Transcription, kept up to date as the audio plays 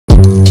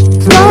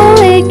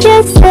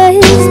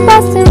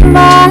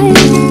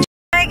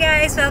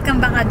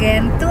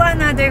again to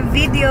another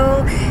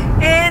video.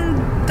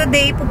 And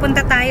today,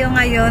 pupunta tayo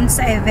ngayon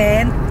sa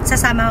event.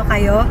 Sasama ko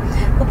kayo.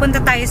 Pupunta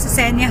tayo sa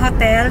Xenia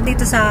Hotel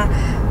dito sa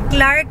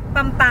Clark,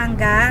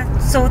 Pampanga.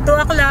 So,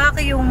 2 o'clock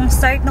yung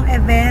start ng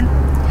event.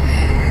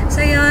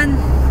 So, yun.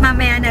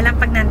 Mamaya na lang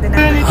pag nandun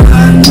na.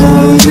 I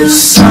know you're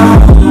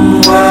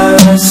somewhere,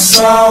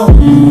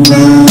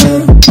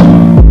 somewhere.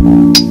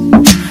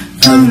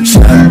 I'm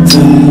trapped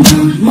in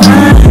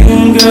my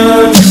mind,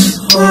 girl, just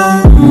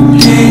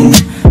holding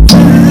on.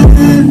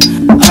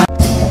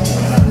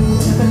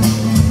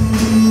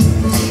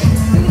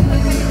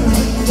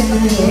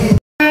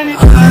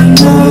 I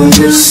know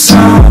you're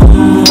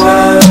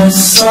somewhere,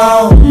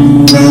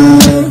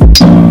 somewhere.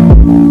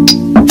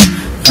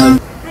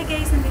 Hi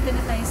guys, nandito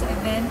na tayo sa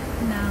event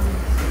ng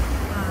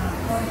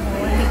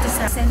CoHo dito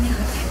sa Xenia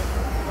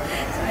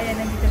Hotel. So ayan,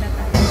 nandito na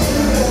tayo.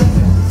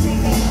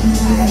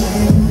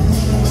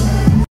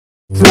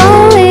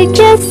 Slowly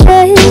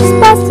kisses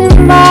passing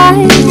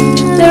by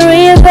the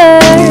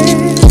river.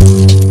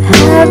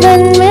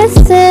 Haven't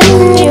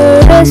missing you,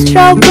 the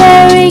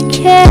strawberry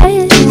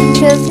kiss.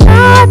 Just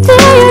not to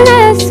you,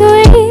 the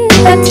sweet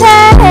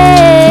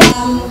taste.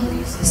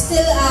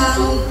 Still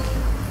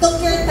took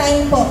your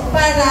time po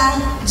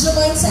para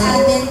join sa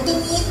atin to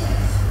meet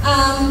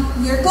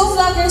your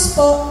co-vloggers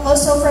po,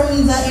 also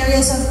from the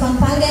areas of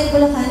Pampanga and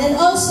Lokal, and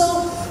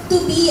also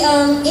to be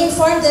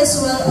informed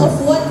as well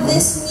of what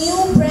this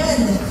new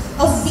brand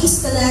of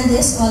Vista land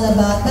is all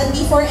about. But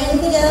before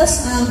anything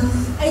else,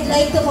 I'd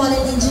like to call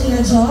in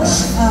Engineer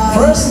Josh.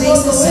 First name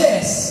to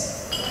is.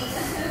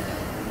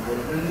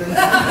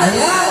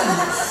 Ayan!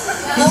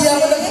 Hindi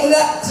ako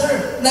nagpula,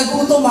 sir.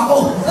 Nagutom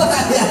ako.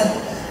 Ayan.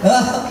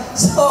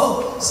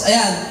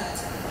 Ayan.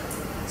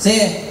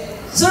 Sige.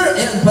 Sir,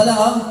 ayan pala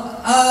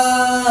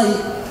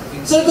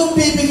sir, kung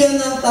bibigyan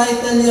ng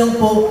title yung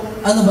po,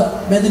 ano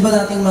ba? Pwede ba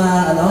natin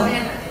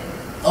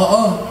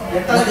Oo.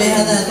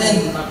 Lakihan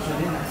natin.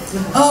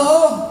 Oo.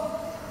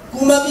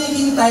 Kung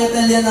magiging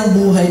title yan ng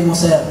buhay mo,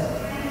 sir.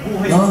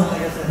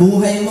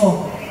 Buhay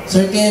mo.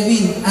 Sir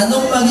Kevin,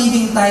 anong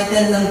magiging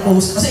title ng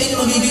post? Kasi yun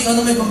yung magiging,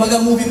 may kumbaga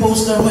movie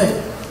poster mo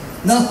eh.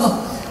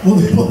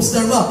 Movie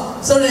poster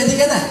mo. So, ready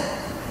ka na?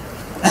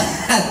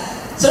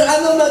 Sir,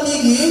 anong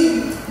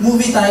magiging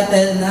movie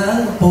title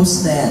ng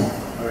post na yan?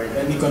 Alright,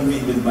 let me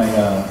convene with my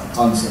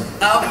counsel.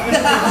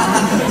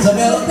 So,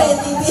 meron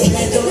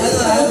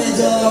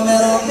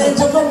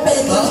medyo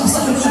competitive sa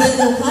media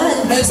lokal.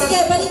 Sige,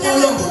 balikan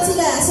natin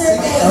sila, Sir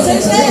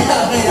Sir,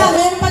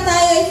 meron pa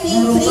tayo, I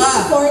think, 3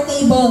 to 4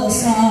 tables.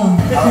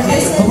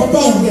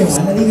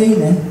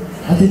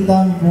 At in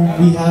time,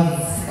 we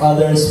have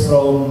others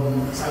from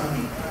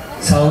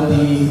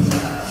Saudi.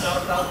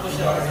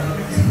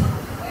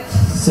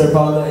 Sir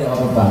Paulo ay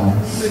ako pa.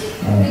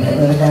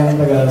 Meron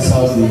taga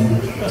Saudi.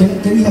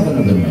 Can we have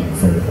another mic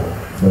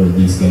for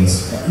these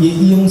guys?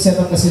 Yung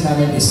setup kasi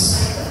namin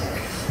is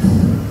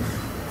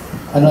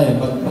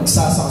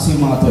magsasaks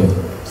yung mga to eh.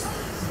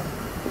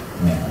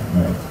 Yeah,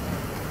 alright.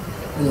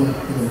 Hello.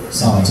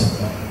 Sound check.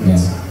 Yeah.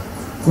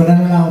 Kung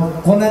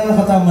na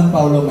nakataman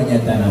Paulo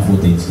Manyata ng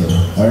footage ko.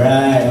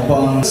 Alright.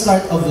 Upon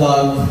start of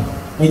vlog,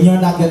 and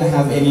you're not gonna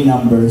have any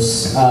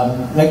numbers.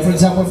 Like for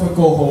example for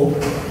CoHo,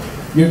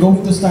 you're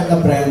going to start a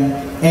brand,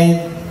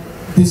 and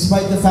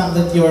despite the fact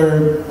that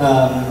you're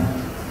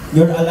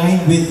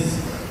aligned with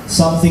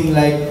something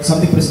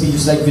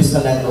prestigious like Vista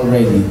land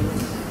already,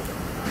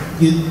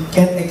 you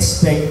can't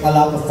expect a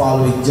lot of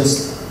following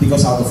just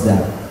because out of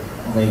that.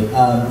 Okay,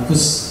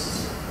 because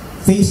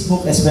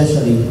Facebook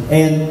especially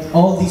and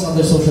all these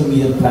other social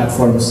media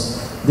platforms,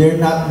 they're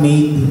not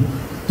made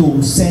to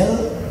sell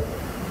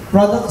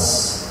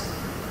products.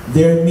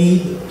 They're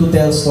made to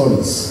tell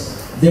stories.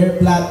 They're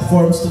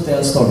platforms to tell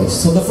stories.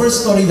 So the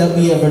first story that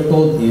we ever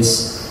told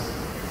is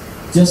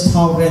just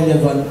how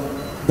relevant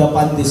the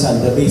pandesal,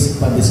 the basic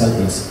pandesal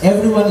is.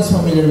 Everyone is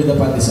familiar with the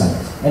pandesal.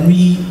 And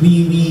we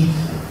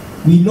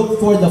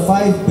look for the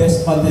 5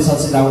 best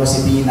pandesals in our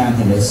city in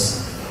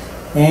Angeles.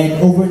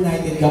 And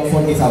overnight it got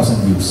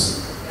 40,000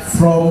 views.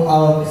 From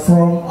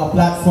a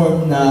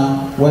platform na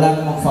wala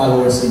namang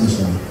followers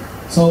initially.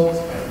 So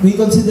we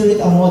consider it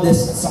a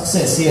modest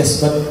success,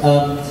 yes, but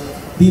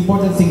the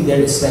important thing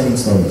there is telling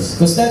stories,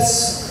 because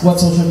that's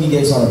what social media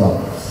is all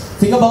about.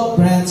 Think about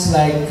brands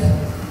like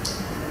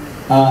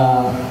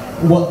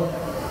what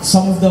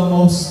some of the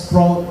most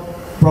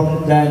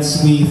prominent brands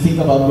we think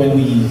about when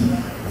we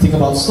think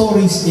about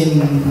stories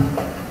in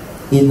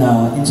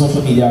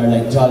social media are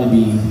like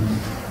Jollibee.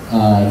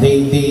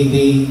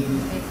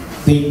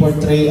 They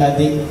portray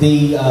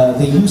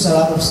they use a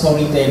lot of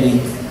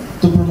storytelling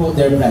to promote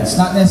their brands,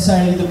 not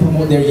necessarily to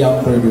promote their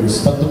young burgers,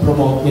 but to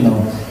promote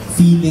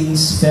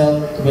feelings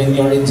felt when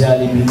you're in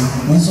Jollibee.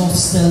 Soft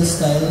sell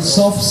style.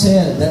 Soft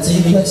sell. That's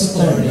a big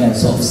story. Yeah,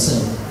 soft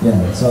sell.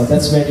 Yeah, so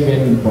that's very,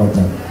 very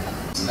important.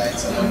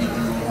 Slides allow me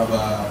to have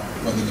a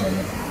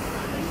podigoya.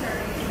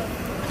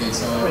 Okay,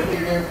 so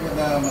prepare po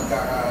na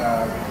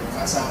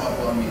magkakasama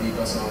po kami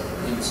dito. So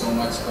thank you so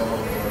much for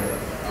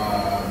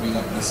bring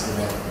up this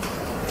event.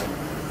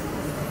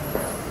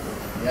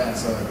 Yeah,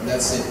 so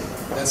that's it.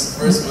 That's the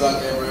first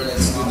vlog ever.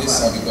 Let's do this,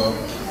 sabi ko.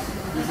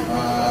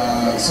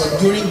 So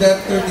during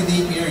that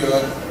 30-day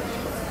period,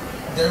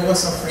 there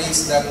was a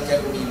phrase that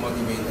kept me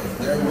motivated.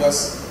 There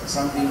was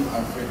something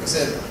afraid.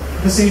 Kasi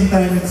at the same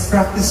time, it's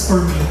practice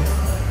for me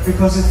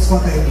because it's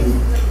what I do.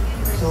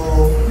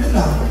 So, yun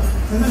lang.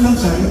 Yun lang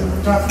siya.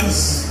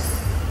 Practice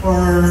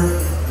or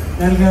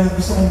dahil nga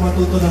gusto kong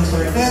matuto ng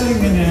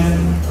storytelling, ganyan,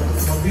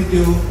 matuto ng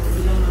video.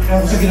 Kaya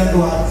ko siya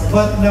ginagawa.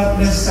 But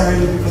not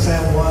necessarily because I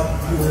want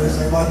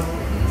viewers. I want,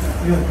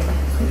 yun.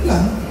 Yun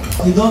lang.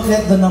 You don't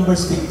let the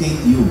numbers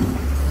dictate you.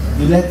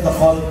 You let the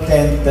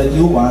content that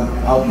you want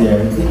out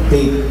there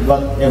dictate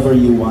whatever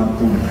you want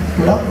to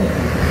put out there.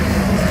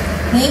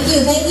 Thank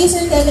you,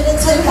 Sir Kevin and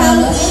Sir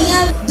Paolo.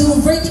 And do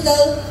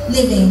vertical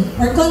living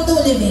or condo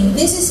living.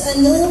 This is a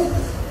new,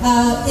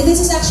 this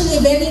is actually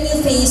a very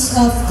new phase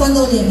of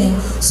condo living.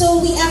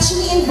 So we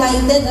actually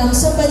invited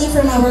somebody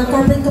from our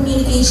corporate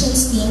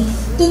communications team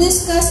to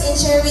discuss and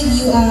share with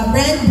you a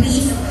brand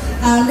brief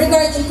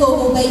regarding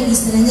CoHo by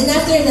Vista. And then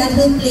after that,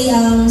 we'll play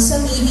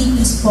some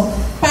AVPs po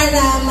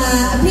para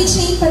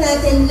ma-appreciate pa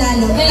natin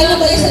lalo. Ngayon,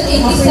 there's an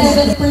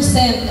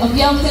 87% of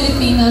young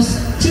Filipinos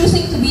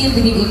choosing to be in the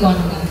gig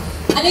economy.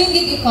 Ano yung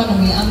gig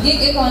economy? Ang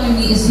gig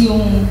economy is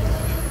yung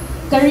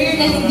career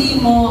na hindi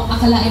mo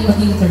akalain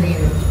maging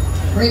career.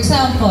 For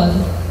example,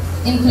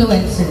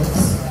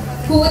 influencers.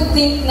 Who would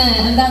think na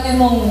ang dami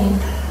mong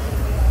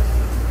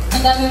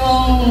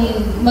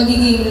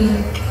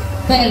magiging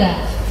pera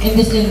in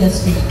this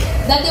industry?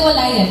 Dati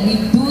wala yan. We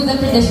do the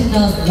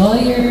traditional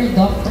lawyer,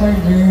 doctor,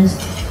 nurse.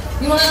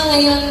 Yung mga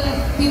ngayon,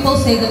 people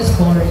say that's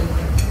boring.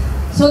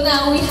 So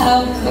now we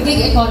have the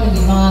gig economy,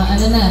 mga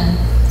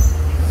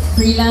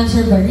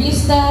freelancer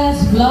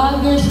baristas,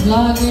 vloggers,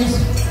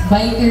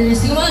 bikers,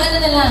 yung mga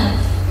na lang.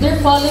 They're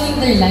following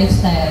their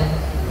lifestyle.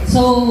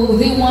 So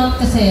they want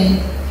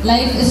kasi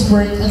life is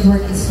work and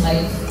work is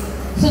life.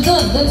 So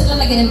doon sila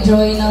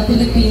nag-enjoy na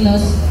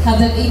Filipinos have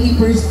that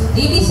 87%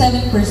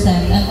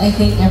 and I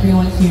think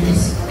everyone here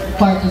is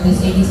part of this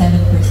 87%.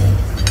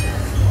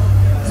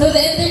 So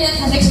the internet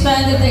has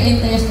expanded their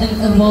interest and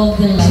evolved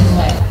their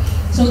lifestyle.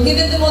 So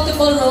given the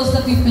multiple roles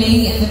that we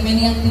play and the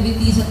many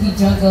activities that we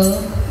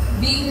juggle,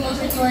 being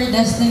closer to our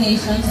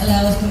destinations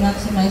allow us to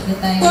maximize the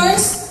time. Of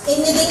course,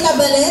 Iniding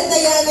Kabalet,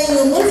 Diana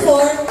Yumul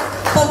for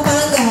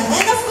Pampanga.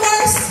 And of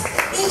course,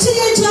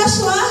 Engineer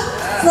Joshua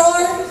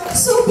for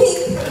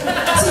Subic.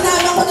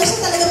 Sinama ko na siya,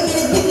 talagang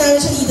binitbit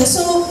namin siya dito.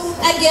 So,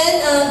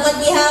 again, on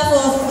behalf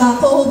of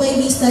CoHo by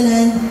Vista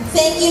Land,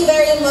 thank you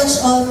very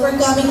much all for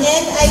coming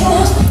and I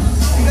hope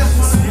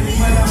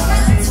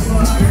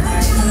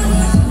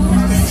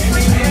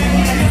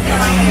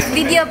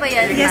Video ba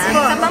yan? Yes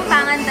po. Sa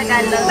Pampangan,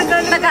 Tagalog.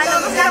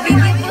 Tagalog.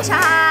 Video po siya.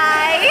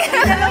 Hi!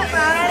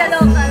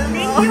 Lokal.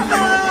 Thank you po.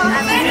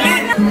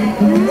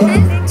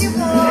 Thank you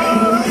po.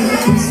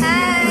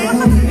 Hi!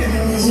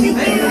 Thank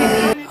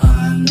you.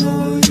 I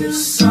know you're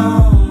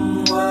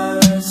somewhere.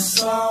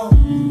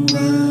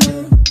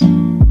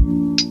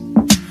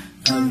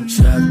 I'm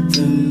trapped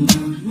in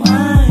my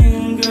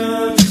mind,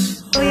 girl.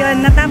 So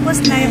yun,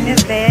 natapos na yung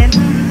event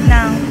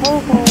ng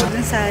CoHo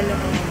dun sa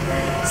loob.